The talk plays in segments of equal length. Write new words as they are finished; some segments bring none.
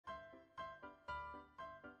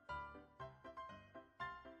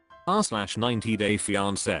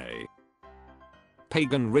r/90DayFiance.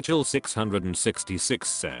 Pagan Ritual 666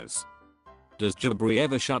 says, does Jibri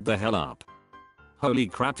ever shut the hell up? Holy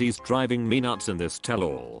crap, he's driving me nuts in this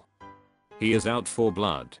tell-all. He is out for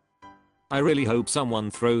blood. I really hope someone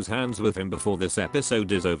throws hands with him before this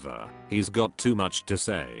episode is over. He's got too much to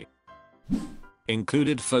say.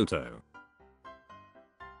 Included photo.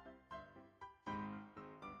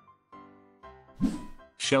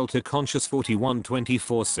 Shelter Conscious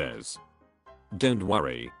 4124 says, don't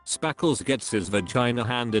worry, Spackles gets his vagina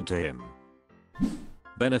handed to him.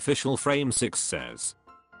 Beneficial Frame 6 says,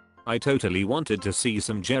 I totally wanted to see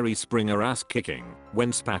some Jerry Springer ass kicking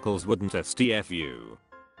when Spackles wouldn't STFU.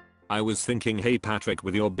 I was thinking, hey Patrick,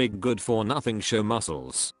 with your big good for nothing show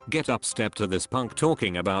muscles, get up step to this punk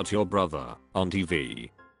talking about your brother on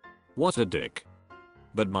TV. What a dick.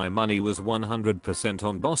 But my money was 100%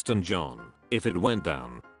 on Boston John if it went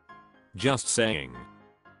down. Just saying.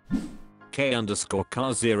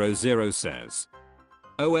 K_car00 says,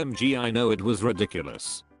 OMG, I know it was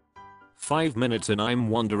ridiculous. 5 minutes in I'm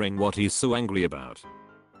wondering what he's so angry about.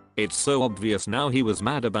 It's so obvious now he was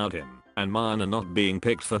mad about him and Mana not being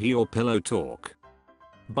picked for he or Pillow Talk.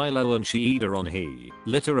 By Lil and Sheeda on he,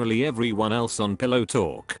 literally everyone else on Pillow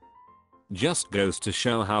Talk. Just goes to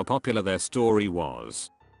show how popular their story was.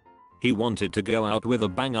 He wanted to go out with a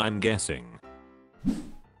bang, I'm guessing.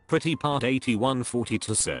 Pretty Part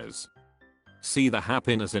 8142 says, see the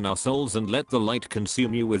happiness in our souls and let the light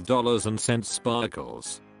consume you with dollars and cents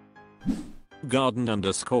sparkles.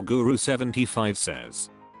 Garden_Guru 75 says,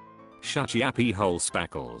 shut yappy hole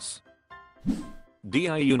Spackles.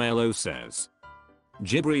 Diunelo says,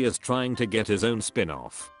 Jibri is trying to get his own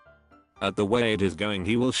spin-off. At the way it is going,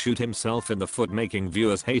 he will shoot himself in the foot, making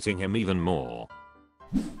viewers hating him even more.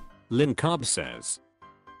 Lynn Carb says,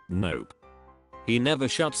 nope. He never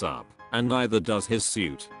shuts up, and neither does his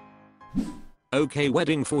suit. OK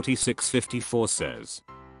Wedding 4654 says,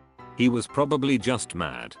 he was probably just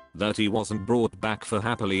mad that he wasn't brought back for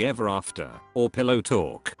Happily Ever After or Pillow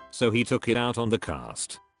Talk, so he took it out on the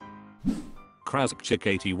cast.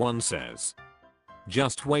 Kraskchick81 says,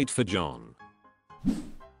 just wait for John.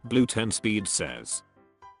 Blue 10 Speed says,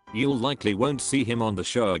 you'll likely won't see him on the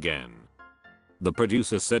show again. The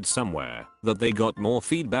producer said somewhere that they got more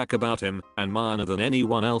feedback about him and Mana than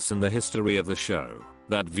anyone else in the history of the show,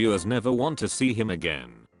 that viewers never want to see him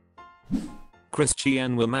again.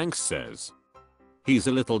 Christian Wilmanx says, he's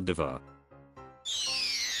a little diva.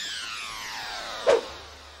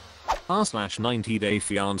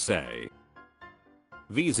 r/90DayFiance.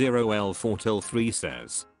 V0L4Till3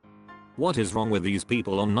 says, what is wrong with these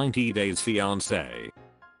people on 90 Days Fiance?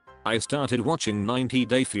 I started watching 90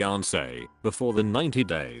 Day Fiance before the 90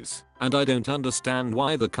 days, and I don't understand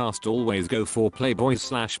why the cast always go for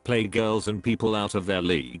playboys/playgirls and people out of their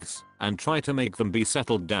leagues, and try to make them be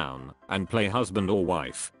settled down and play husband or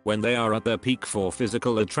wife when they are at their peak for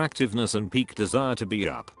physical attractiveness and peak desire to be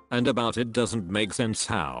up and about. It doesn't make sense.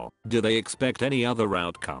 How do they expect any other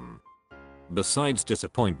outcome besides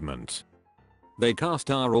disappointment? They cast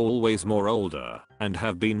are always more older and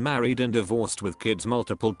have been married and divorced with kids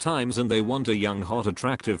multiple times, and they want a young hot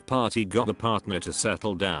attractive party goth partner to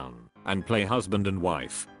settle down and play husband and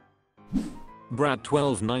wife.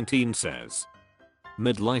 Brad1219 says,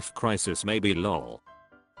 midlife crisis maybe lol.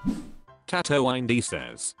 Tato Indy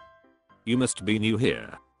says, you must be new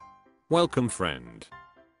here. Welcome friend.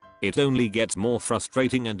 It only gets more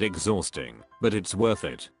frustrating and exhausting, but it's worth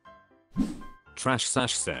it. Trash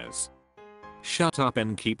Sash says, shut up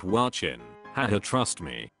and keep watching. Haha, trust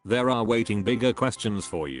me, there are waiting bigger questions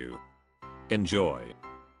for you. Enjoy.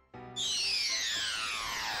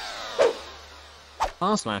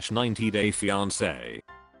 r/90DayFiance.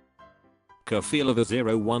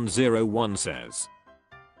 Kafilova0101 says,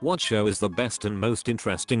 what show is the best and most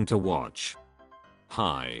interesting to watch?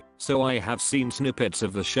 Hi, so I have seen snippets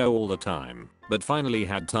of the show all the time, but finally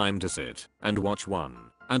had time to sit and watch one,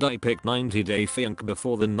 and I picked 90 Day Fiance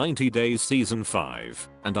before the 90 Days Season 5,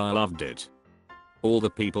 and I loved it. All the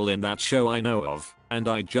people in that show I know of, and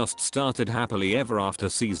I just started Happily Ever After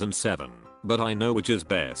Season 7, but I know which is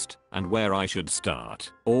best and where I should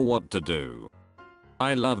start or what to do.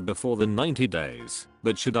 I love Before the 90 Days,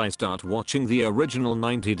 but should I start watching the original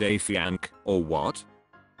 90 Day Fiance or what?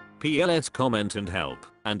 PLS comment and help,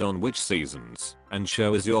 and on which seasons and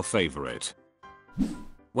show is your favorite?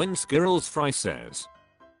 When Skirrels Fry says,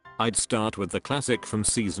 I'd start with the classic from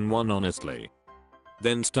season 1 honestly.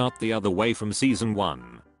 Then start the other way from season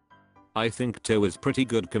 1. I think 2 is pretty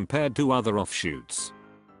good compared to other offshoots.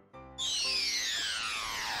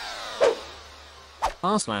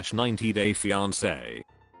 r/90DayFiance.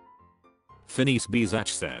 Phineas Bezach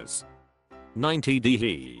says.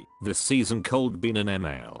 90DE, this season cold bean and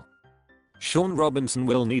ML. Sean Robinson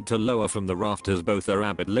will need to lower from the rafters both a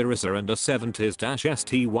rabbit Larissa and a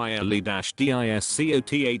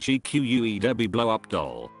 70s-style-discotheque blow up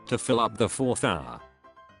doll to fill up the 4th hour.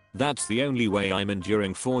 That's the only way I'm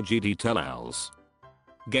enduring 4 GD tell-alls.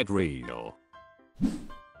 Get real.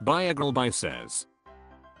 Biagralby says.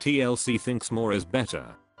 TLC thinks more is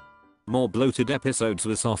better. More bloated episodes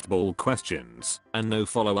with softball questions and no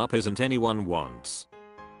follow-up isn't anyone wants.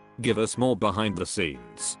 Give us more behind the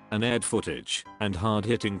scenes, unaired footage, and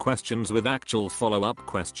hard-hitting questions with actual follow-up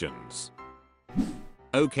questions.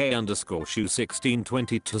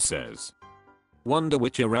 OK_shoe1622 says. Wonder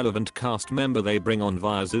which irrelevant cast member they bring on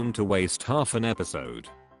via Zoom to waste half an episode.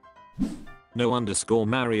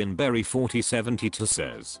 No_Marion Berry 4072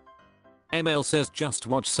 says. ML says just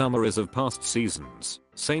watch summaries of past seasons,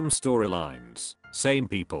 same storylines, same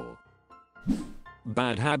people.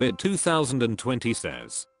 Bad Habit 2020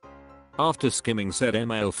 says. After skimming said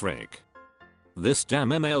ML frick. This damn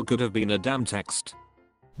ML could have been a damn text.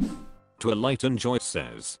 To a light and Joyce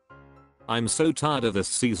says. I'm so tired of this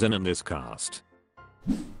season and this cast.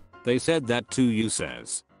 They said that to you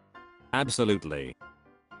says. Absolutely.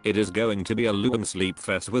 It is going to be a Luan sleep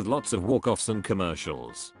fest with lots of walk-offs and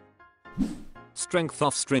commercials. Strength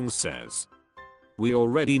Off Strings says. We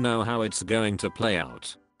already know how it's going to play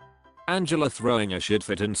out. Angela throwing a shit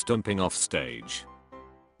fit and stomping off stage.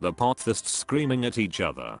 The Pothists screaming at each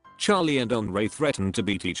other. Charlie and Andre threaten to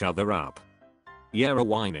beat each other up. Yara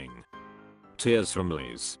whining. Tears from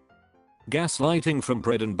Liz. Gaslighting from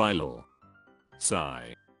Pred and Bylaw.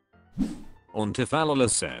 Sigh. Ontifalala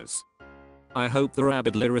says. I hope the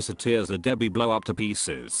rabbit Larissa tears a Debbie blow up to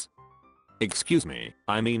pieces. Excuse me,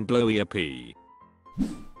 I mean blowy a pea.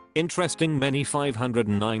 Interesting Many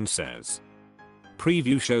 509 says.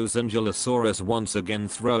 Preview shows Angylosaurus once again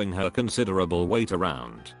throwing her considerable weight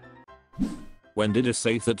around. When did a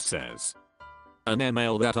say that says. An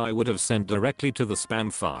email that I would have sent directly to the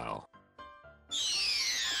spam file.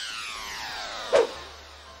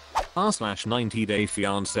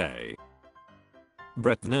 r/90DayFiance.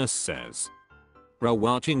 Brett Nurse says.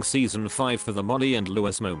 Rewatching season 5 for the Molly and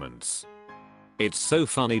Lewis moments. It's so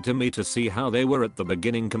funny to me to see how they were at the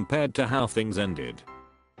beginning compared to how things ended.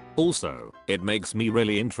 Also, it makes me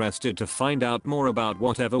really interested to find out more about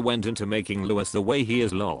whatever went into making Lewis the way he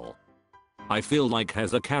is lol. I feel like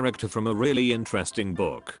has a character from a really interesting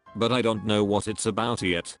book, but I don't know what it's about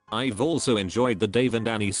yet. I've also enjoyed the Dave and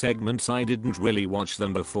Annie segments. I didn't really watch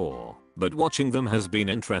them before, but watching them has been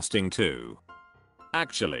interesting too.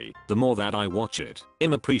 Actually, the more that I watch it,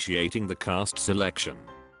 I'm appreciating the cast selection.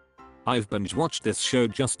 I've binge watched this show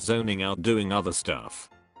just zoning out doing other stuff.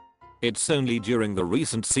 It's only during the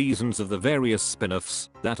recent seasons of the various spin-offs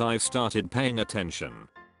that I've started paying attention.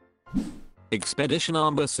 Expedition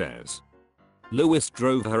Amber says. Lewis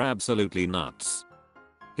drove her absolutely nuts.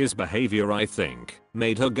 His behavior, I think,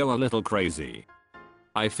 made her go a little crazy.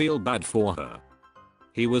 I feel bad for her.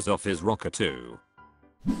 He was off his rocker too.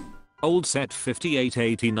 Old Set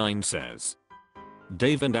 5889 says.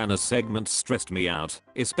 Dave and Anna's segments stressed me out,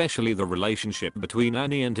 especially the relationship between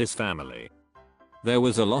Annie and his family. There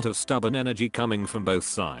was a lot of stubborn energy coming from both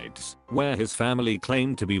sides, where his family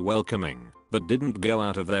claimed to be welcoming, but didn't go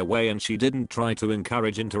out of their way, and she didn't try to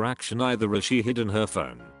encourage interaction either as she hid in her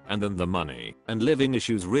phone, and then the money and living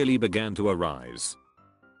issues really began to arise.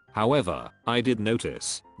 However, I did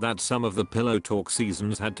notice that some of the pillow talk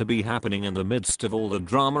seasons had to be happening in the midst of all the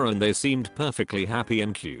drama, and they seemed perfectly happy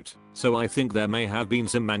and cute, so I think there may have been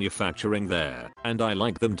some manufacturing there, and I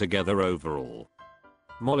like them together overall.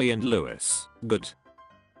 Molly and Lewis, good.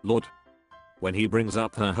 Lord. When he brings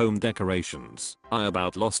up her home decorations, I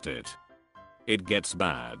about lost it. It gets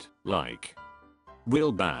bad, like.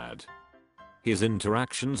 Real bad. His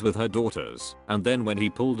interactions with her daughters, and then when he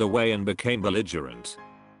pulled away and became belligerent.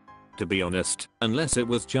 To be honest, unless it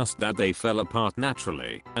was just that they fell apart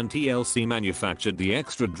naturally and TLC manufactured the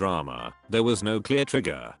extra drama, there was no clear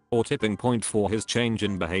trigger or tipping point for his change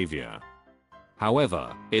in behavior.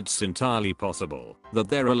 However, it's entirely possible that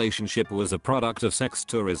their relationship was a product of sex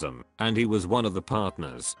tourism, and he was one of the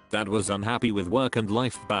partners that was unhappy with work and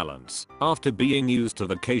life balance after being used to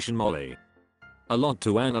vacation Molly. A lot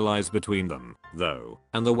to analyze between them, though,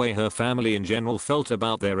 and the way her family in general felt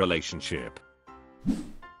about their relationship.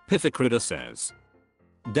 Pificrida says.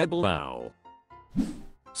 Debble Owl.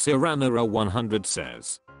 Siranara 100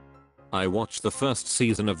 says. I watched the first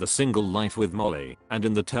season of The Single Life with Molly, and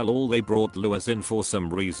in the tell-all they brought Lewis in for some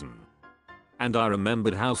reason. And I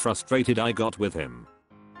remembered how frustrated I got with him.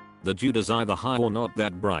 The dude is either high or not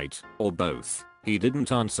that bright, or both. He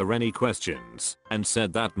didn't answer any questions and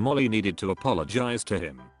said that Molly needed to apologize to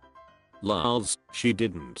him. Lals, she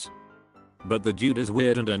didn't. But the dude is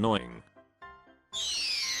weird and annoying.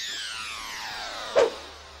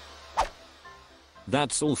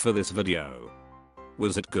 That's all for this video.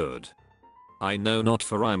 Was it good? I know not,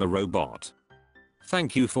 for I'm a robot.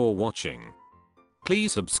 Thank you for watching.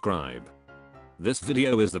 Please subscribe. This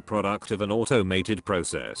video is the product of an automated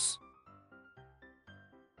process.